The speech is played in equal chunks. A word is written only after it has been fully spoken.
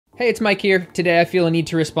Hey, it's Mike here. Today I feel a need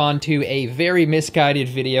to respond to a very misguided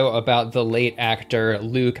video about the late actor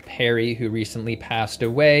Luke Perry, who recently passed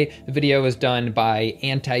away. The video was done by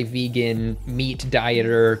anti-vegan meat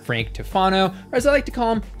dieter Frank Tufano, or as I like to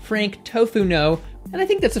call him, Frank Tofano. And I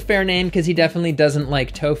think that's a fair name because he definitely doesn't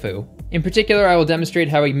like tofu. In particular, I will demonstrate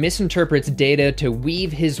how he misinterprets data to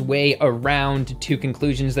weave his way around to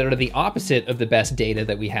conclusions that are the opposite of the best data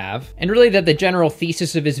that we have. And really that the general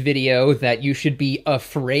thesis of his video, that you should be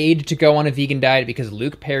afraid to go on a vegan diet because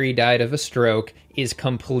Luke Perry died of a stroke, is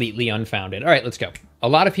completely unfounded. All right, let's go. A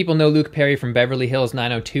lot of people know Luke Perry from Beverly Hills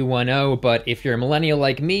 90210, but if you're a millennial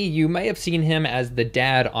like me, you may have seen him as the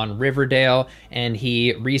dad on Riverdale, and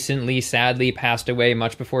he recently sadly passed away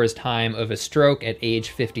much before his time of a stroke at age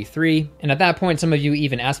 53. And at that point, some of you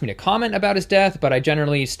even asked me to comment about his death, but I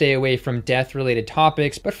generally stay away from death-related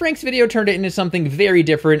topics. But Frank's video turned it into something very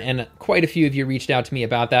different, and quite a few of you reached out to me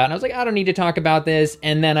about that, and I was like, I don't need to talk about this.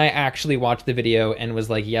 And then I actually watched the video and was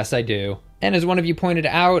like, yes, I do. And as one of you pointed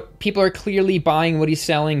out, people are clearly buying what he's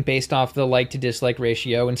selling based off the like to dislike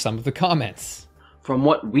ratio in some of the comments. From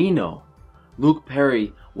what we know, Luke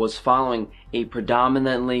Perry was following a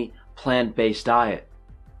predominantly plant-based diet.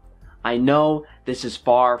 I know this is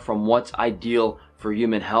far from what's ideal for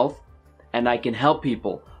human health, and I can help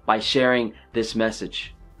people by sharing this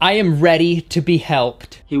message. I am ready to be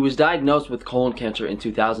helped. He was diagnosed with colon cancer in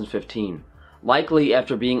 2015, likely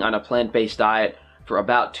after being on a plant-based diet for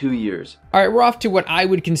about 2 years. All right, we're off to what I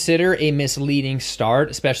would consider a misleading start,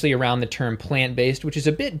 especially around the term plant-based, which is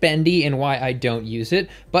a bit bendy and why I don't use it.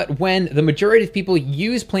 But when the majority of people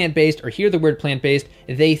use plant-based or hear the word plant-based,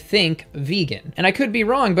 they think vegan. And I could be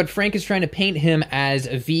wrong, but Frank is trying to paint him as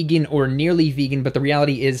a vegan or nearly vegan, but the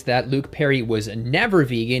reality is that Luke Perry was never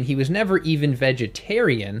vegan. He was never even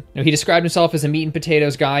vegetarian. Now, he described himself as a meat and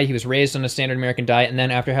potatoes guy. He was raised on a standard American diet, and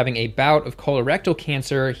then after having a bout of colorectal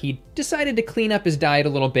cancer, he decided to clean up his diet a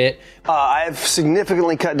little bit. I've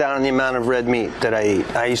significantly cut down on the amount of red meat that I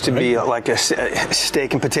eat. I used to be like a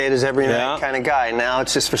steak and potatoes every night kind of guy. Now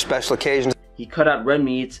it's just for special occasions. He cut out red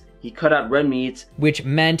meats. Which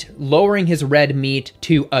meant lowering his red meat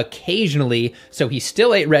to occasionally, so he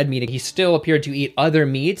still ate red meat. He still appeared to eat other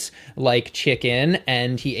meats like chicken,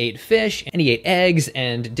 and he ate fish, and he ate eggs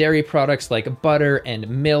and dairy products like butter and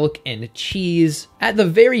milk and cheese. At the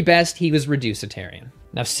very best, he was reducitarian.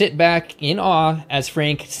 Now sit back in awe as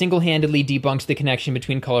Frank single-handedly debunks the connection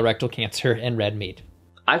between colorectal cancer and red meat.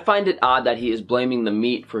 I find it odd that he is blaming the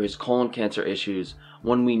meat for his colon cancer issues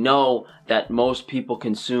when we know that most people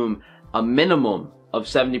consume a minimum of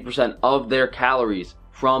 70% of their calories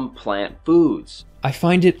from plant foods. I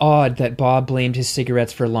find it odd that Bob blamed his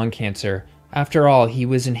cigarettes for lung cancer. After all, he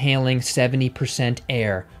was inhaling 70%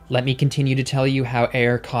 air. Let me continue to tell you how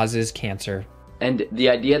air causes cancer. And the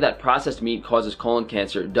idea that processed meat causes colon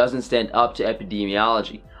cancer doesn't stand up to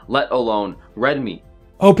epidemiology, let alone red meat.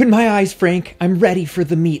 Open my eyes, Frank. I'm ready for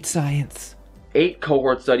the meat science. 8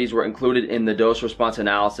 cohort studies were included in the dose-response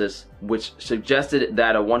analysis, which suggested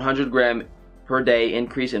that a 100 gram per day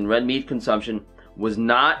increase in red meat consumption was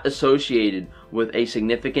not associated with a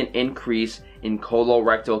significant increase in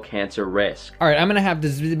colorectal cancer risk. All right, I'm gonna have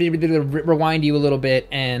to rewind you a little bit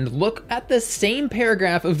and look at the same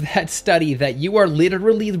paragraph of that study that you are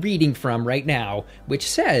literally reading from right now, which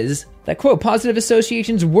says that, quote, positive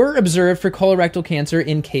associations were observed for colorectal cancer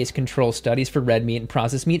in case control studies for red meat and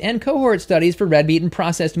processed meat and cohort studies for red meat and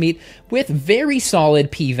processed meat with very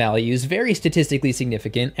solid p-values, very statistically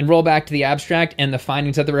significant. And roll back to the abstract, and the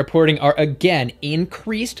findings that they're reporting are, again,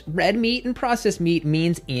 increased red meat and processed meat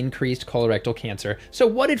means increased colorectal cancer. So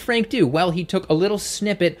what did Frank do? Well, he took a little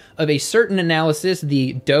snippet of a certain analysis,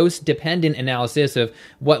 the dose-dependent analysis of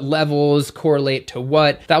what levels correlate to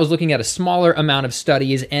what. That was looking at a smaller amount of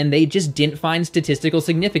studies, and they just didn't find statistical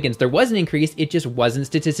significance. There was an increase, it just wasn't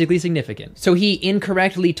statistically significant. So he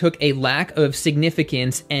incorrectly took a lack of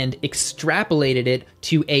significance and extrapolated it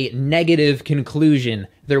to a negative conclusion.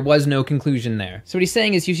 There was no conclusion there. So what he's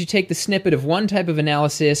saying is you should take the snippet of one type of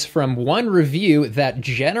analysis from one review that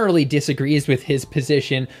generally disagrees with his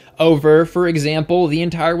position over, for example, the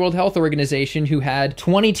entire World Health Organization, who had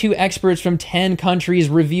 22 experts from 10 countries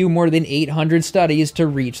review more than 800 studies to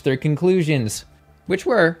reach their conclusions, which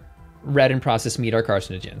were red and processed meat are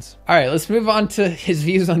carcinogens. All right, let's move on to his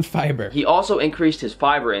views on fiber. He also increased his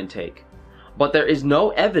fiber intake, but there is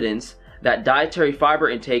no evidence that dietary fiber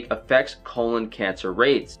intake affects colon cancer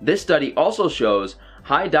rates. This study also shows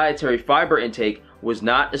high dietary fiber intake was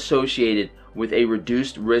not associated with a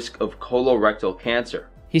reduced risk of colorectal cancer.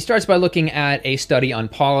 He starts by looking at a study on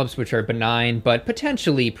polyps, which are benign, but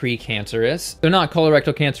potentially precancerous. So not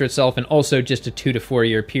colorectal cancer itself, and also just a 2 to 4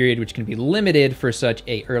 year period, which can be limited for such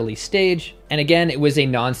a early stage. And again, it was a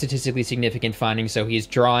non-statistically significant finding, so he's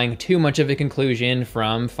drawing too much of a conclusion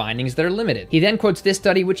from findings that are limited. He then quotes this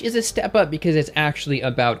study, which is a step up because it's actually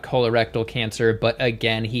about colorectal cancer, but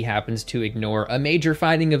again, he happens to ignore a major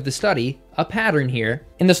finding of the study, a pattern here.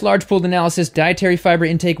 In this large pooled analysis, dietary fiber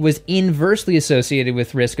intake was inversely associated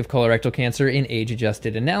with risk of colorectal cancer in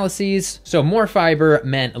age-adjusted analyses. So more fiber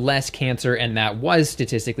meant less cancer, and that was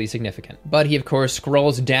statistically significant. But he, of course,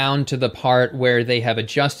 scrolls down to the part where they have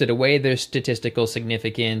adjusted away their statistical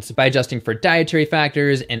significance by adjusting for dietary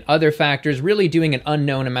factors and other factors, really doing an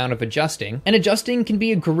unknown amount of adjusting. And adjusting can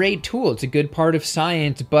be a great tool. It's a good part of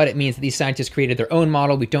science, but it means that these scientists created their own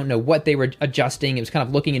model. We don't know what they were adjusting. It was kind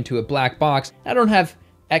of looking into a black box. I don't have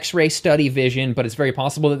X-ray study vision, but it's very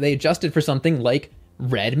possible that they adjusted for something like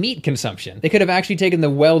red meat consumption. They could have actually taken the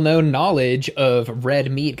well-known knowledge of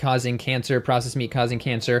red meat causing cancer, processed meat causing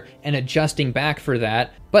cancer, and adjusting back for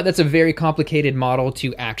that. But that's a very complicated model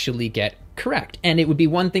to actually get correct. And it would be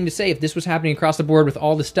one thing to say if this was happening across the board with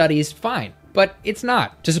all the studies, fine. But it's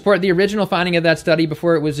not. To support the original finding of that study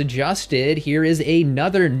before it was adjusted, here is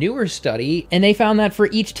another newer study, and they found that for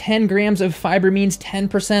each 10 grams of fiber means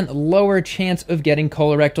 10% lower chance of getting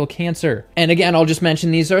colorectal cancer. And again, I'll just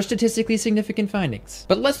mention these are statistically significant findings.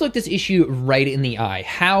 But let's look this issue right in the eye,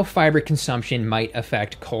 how fiber consumption might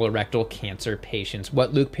affect colorectal cancer patients,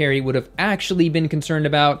 what Luke Perry would have actually been concerned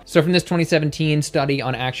about. So from this 2017 study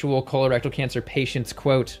on actual colorectal cancer patients,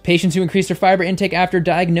 quote, patients who increased their fiber intake after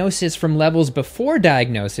diagnosis from levels before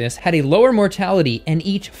diagnosis had a lower mortality, and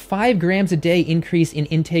each 5 grams a day increase in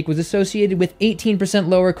intake was associated with 18%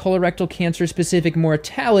 lower colorectal cancer specific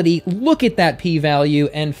mortality. Look at that p-value,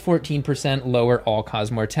 and 14% lower all-cause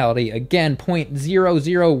mortality. Again,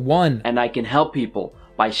 0.001. And I can help people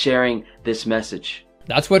by sharing this message.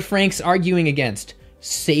 That's what Frank's arguing against.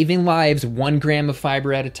 Saving lives 1 gram of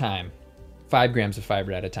fiber at a time. 5 grams of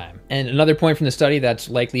fiber at a time. And another point from the study that's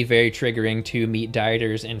likely very triggering to meat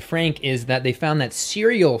dieters and Frank is that they found that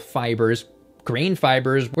cereal fibers, grain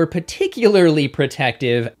fibers, were particularly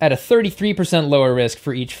protective at a 33% lower risk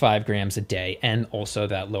for each 5 grams a day, and also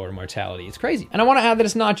that lower mortality. It's crazy. And I want to add that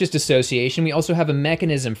it's not just association. We also have a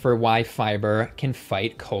mechanism for why fiber can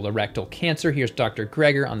fight colorectal cancer. Here's Dr.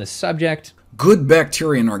 Greger on the subject. Good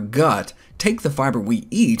bacteria in our gut take the fiber we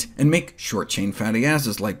eat and make short-chain fatty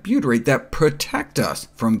acids like butyrate that protect us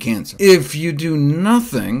from cancer. If you do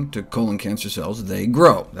nothing to colon cancer cells, they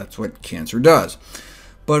grow. That's what cancer does.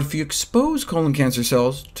 But if you expose colon cancer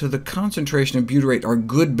cells to the concentration of butyrate our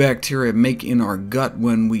good bacteria make in our gut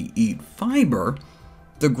when we eat fiber,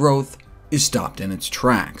 the growth is stopped in its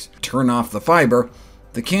tracks. Turn off the fiber,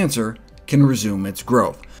 the cancer can resume its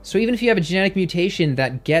growth. So even if you have a genetic mutation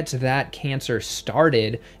that gets that cancer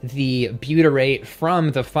started, the butyrate from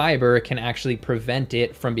the fiber can actually prevent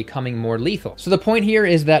it from becoming more lethal. So the point here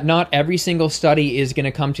is that not every single study is going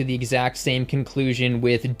to come to the exact same conclusion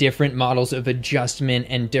with different models of adjustment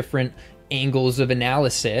and different angles of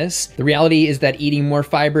analysis. The reality is that eating more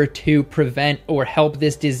fiber to prevent or help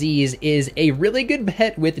this disease is a really good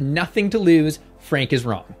bet with nothing to lose. Frank is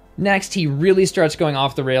wrong. Next, he really starts going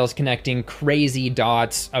off the rails, connecting crazy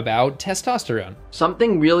dots about testosterone.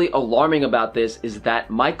 Something really alarming about this is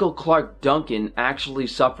that Michael Clark Duncan actually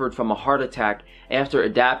suffered from a heart attack after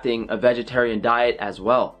adapting a vegetarian diet as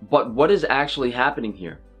well. But what is actually happening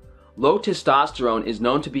here? Low testosterone is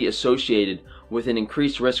known to be associated with an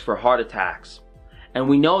increased risk for heart attacks. And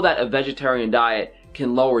we know that a vegetarian diet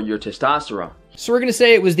can lower your testosterone. So we're going to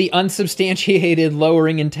say it was the unsubstantiated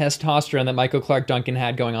lowering in testosterone that Michael Clark Duncan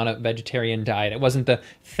had going on a vegetarian diet. It wasn't the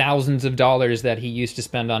thousands of dollars that he used to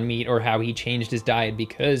spend on meat or how he changed his diet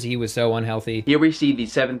because he was so unhealthy. Here we see the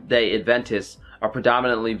Seventh-day Adventists, a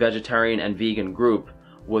predominantly vegetarian and vegan group,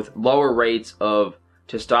 with lower rates of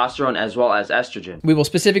testosterone as well as estrogen. We will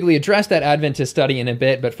specifically address that Adventist study in a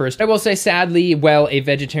bit, but first I will say sadly, while a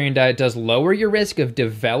vegetarian diet does lower your risk of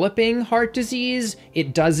developing heart disease,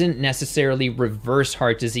 it doesn't necessarily reverse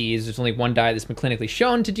heart disease. There's only one diet that's been clinically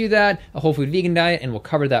shown to do that, a whole food vegan diet, and we'll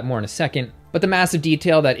cover that more in a second. But the massive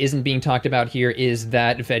detail that isn't being talked about here is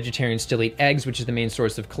that vegetarians still eat eggs, which is the main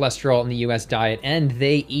source of cholesterol in the US diet, and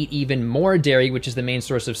they eat even more dairy, which is the main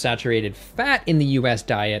source of saturated fat in the US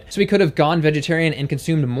diet. So he could have gone vegetarian and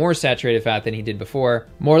consumed more saturated fat than he did before.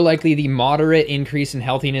 More likely, the moderate increase in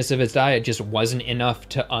healthiness of his diet just wasn't enough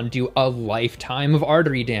to undo a lifetime of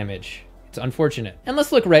artery damage. It's unfortunate. And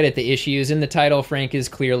let's look right at the issues. In the title, Frank is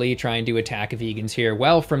clearly trying to attack vegans here.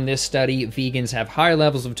 Well, from this study, vegans have higher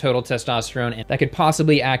levels of total testosterone, and that could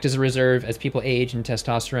possibly act as a reserve as people age and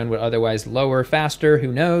testosterone would otherwise lower faster,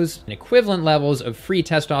 who knows, and equivalent levels of free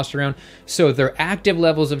testosterone, so their active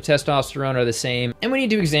levels of testosterone are the same. And we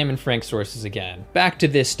need to examine Frank's sources again. Back to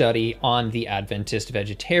this study on the Adventist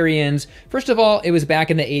vegetarians. First of all, it was back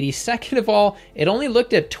in the 80s. Second of all, it only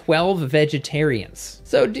looked at 12 vegetarians.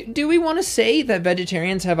 So do we want to say that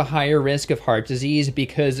vegetarians have a higher risk of heart disease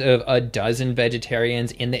because of a dozen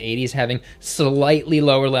vegetarians in the 80s having slightly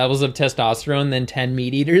lower levels of testosterone than 10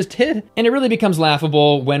 meat eaters did? And it really becomes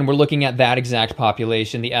laughable when we're looking at that exact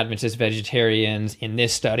population, the Adventist vegetarians in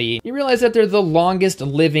this study. You realize that they're the longest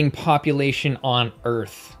living population on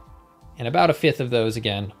Earth. And about a fifth of those,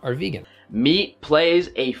 again, are vegan. Meat plays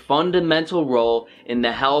a fundamental role in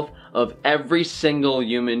the health of every single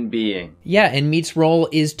human being. Yeah, and meat's role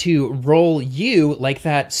is to roll you like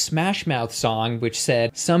that Smash Mouth song which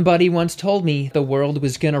said, "Somebody once told me the world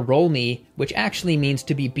was gonna roll me," which actually means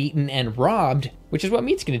to be beaten and robbed, which is what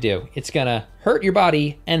meat's gonna do. It's gonna hurt your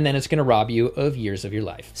body, and then it's gonna rob you of years of your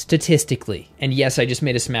life. Statistically. And yes, I just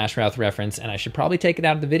made a Smash Mouth reference, and I should probably take it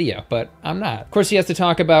out of the video, but I'm not. Of course, he has to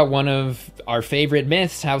talk about one of our favorite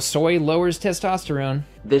myths, how soy lowers testosterone.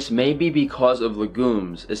 This may be because of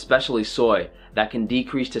legumes, especially soy, that can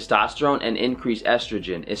decrease testosterone and increase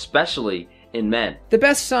estrogen, especially in men. The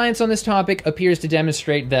best science on this topic appears to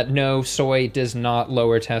demonstrate that no, soy does not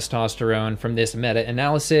lower testosterone from this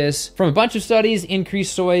meta-analysis. From a bunch of studies,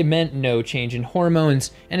 increased soy meant no change in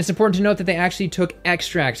hormones, and it's important to note that they actually took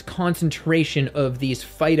extracts, concentration of these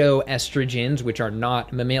phytoestrogens, which are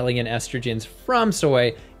not mammalian estrogens, from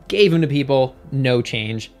soy, gave them to people, no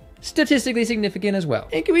change. Statistically significant as well.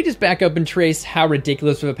 And can we just back up and trace how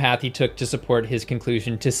ridiculous of a path he took to support his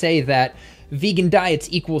conclusion to say that vegan diets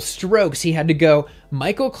equal strokes? He had to go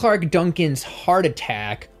Michael Clark Duncan's heart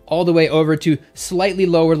attack all the way over to slightly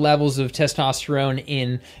lower levels of testosterone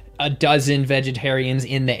in a dozen vegetarians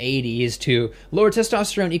in the 80s to lower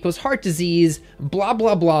testosterone equals heart disease, blah,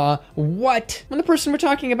 blah, blah. What? When the person we're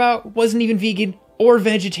talking about wasn't even vegan or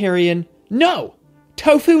vegetarian? No.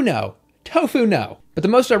 Tofu, no. Tofu, no. But the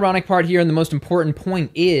most ironic part here and the most important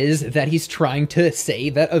point is that he's trying to say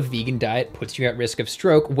that a vegan diet puts you at risk of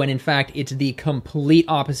stroke when in fact it's the complete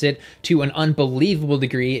opposite to an unbelievable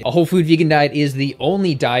degree. A whole food vegan diet is the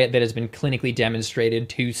only diet that has been clinically demonstrated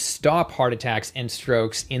to stop heart attacks and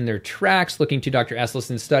strokes in their tracks. Looking to Dr.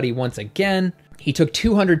 Esselstyn's study once again, he took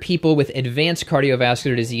 200 people with advanced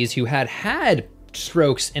cardiovascular disease who had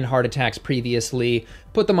strokes and heart attacks previously,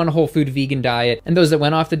 put them on a whole food vegan diet, and those that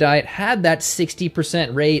went off the diet had that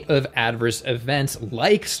 60% rate of adverse events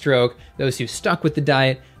like stroke. Those who stuck with the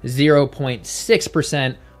diet,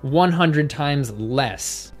 0.6%, 100 times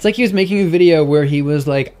less. It's like he was making a video where he was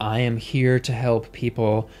like, I am here to help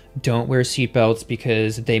people. Don't wear seatbelts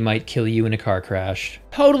because they might kill you in a car crash.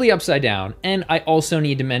 Totally upside down. And I also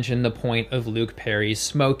need to mention the point of Luke Perry's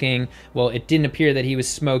smoking. Well, it didn't appear that he was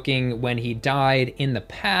smoking when he died in the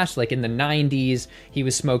past, like in the 90s. He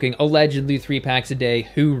was smoking allegedly 3 packs a day.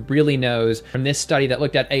 Who really knows? From this study that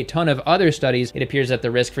looked at a ton of other studies, it appears that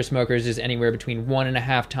the risk for smokers is anywhere between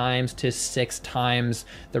 1.5 times to 6 times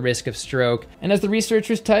the risk of stroke. And as the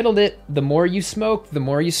researchers titled it, the more you smoke, the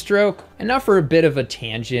more you stroke. And now for a bit of a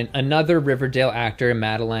tangent, another Riverdale actor,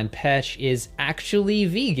 Madeline Petch, is actually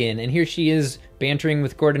vegan, and here she is bantering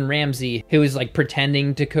with Gordon Ramsay, who was like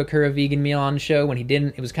pretending to cook her a vegan meal on the show when he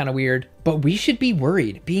didn't. It was kind of weird. But we should be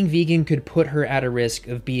worried. Being vegan could put her at a risk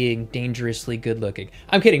of being dangerously good looking.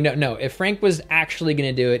 I'm kidding. No. If Frank was actually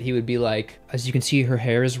going to do it, he would be like, as you can see, her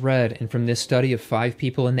hair is red. And from this study of 5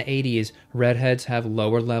 people in the 80s, redheads have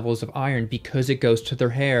lower levels of iron because it goes to their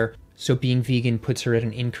hair. So being vegan puts her at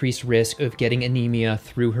an increased risk of getting anemia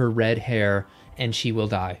through her red hair, and she will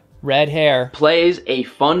die. Red hair plays a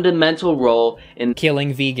fundamental role in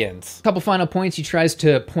killing vegans. A couple final points. He tries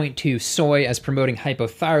to point to soy as promoting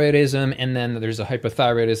hypothyroidism, and then there's a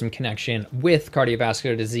hypothyroidism connection with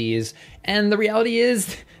cardiovascular disease. And the reality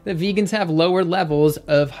is that vegans have lower levels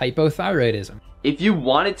of hypothyroidism. If you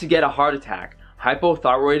wanted to get a heart attack,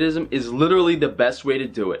 hypothyroidism is literally the best way to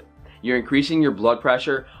do it. You're increasing your blood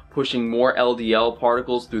pressure, pushing more LDL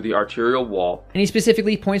particles through the arterial wall. And he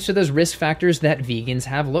specifically points to those risk factors that vegans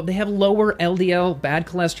have. They have lower LDL, bad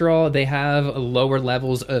cholesterol, they have lower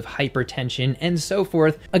levels of hypertension, and so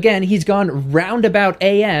forth. Again, he's gone roundabout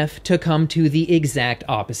AF to come to the exact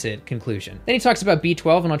opposite conclusion. Then he talks about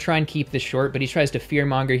B12, and I'll try and keep this short, but he tries to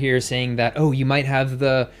fearmonger here, saying that, oh, you might have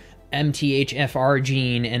the MTHFR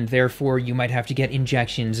gene, and therefore you might have to get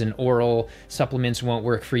injections and oral supplements won't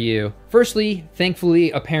work for you. Firstly,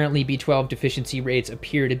 thankfully, apparently B12 deficiency rates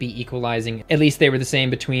appear to be equalizing. At least they were the same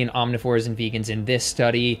between omnivores and vegans in this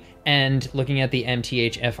study. And looking at the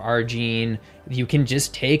MTHFR gene, you can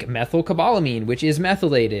just take methylcobalamin, which is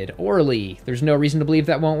methylated, orally. There's no reason to believe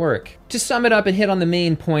that won't work. To sum it up and hit on the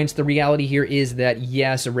main points, the reality here is that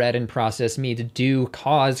yes, red and processed meats do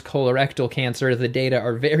cause colorectal cancer. The data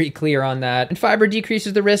are very clear on that. And fiber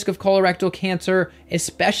decreases the risk of colorectal cancer,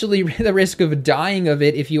 especially the risk of dying of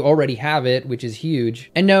it if you already have it, which is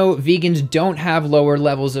huge. And no, vegans don't have lower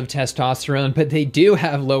levels of testosterone, but they do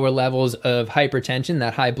have lower levels of hypertension,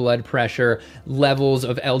 that high blood pressure, levels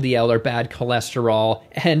of LDL or bad cholesterol,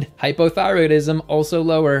 and hypothyroidism also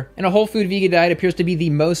lower. And a whole food vegan diet appears to be the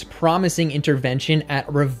most promising intervention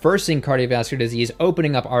at reversing cardiovascular disease,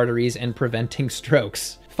 opening up arteries, and preventing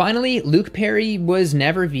strokes. Finally, Luke Perry was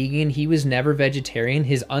never vegan, he was never vegetarian,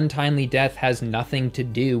 his untimely death has nothing to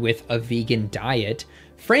do with a vegan diet.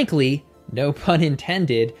 Frankly, no pun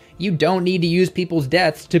intended, you don't need to use people's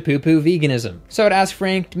deaths to poo-poo veganism. So I'd ask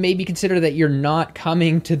Frank to maybe consider that you're not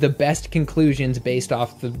coming to the best conclusions based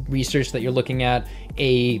off the research that you're looking at.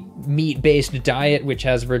 A meat-based diet, which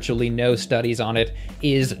has virtually no studies on it,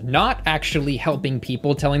 is not actually helping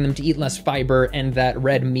people, telling them to eat less fiber and that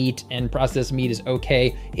red meat and processed meat is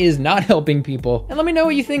okay, is not helping people. And let me know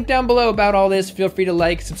what you think down below about all this. Feel free to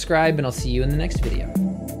like, subscribe, and I'll see you in the next video.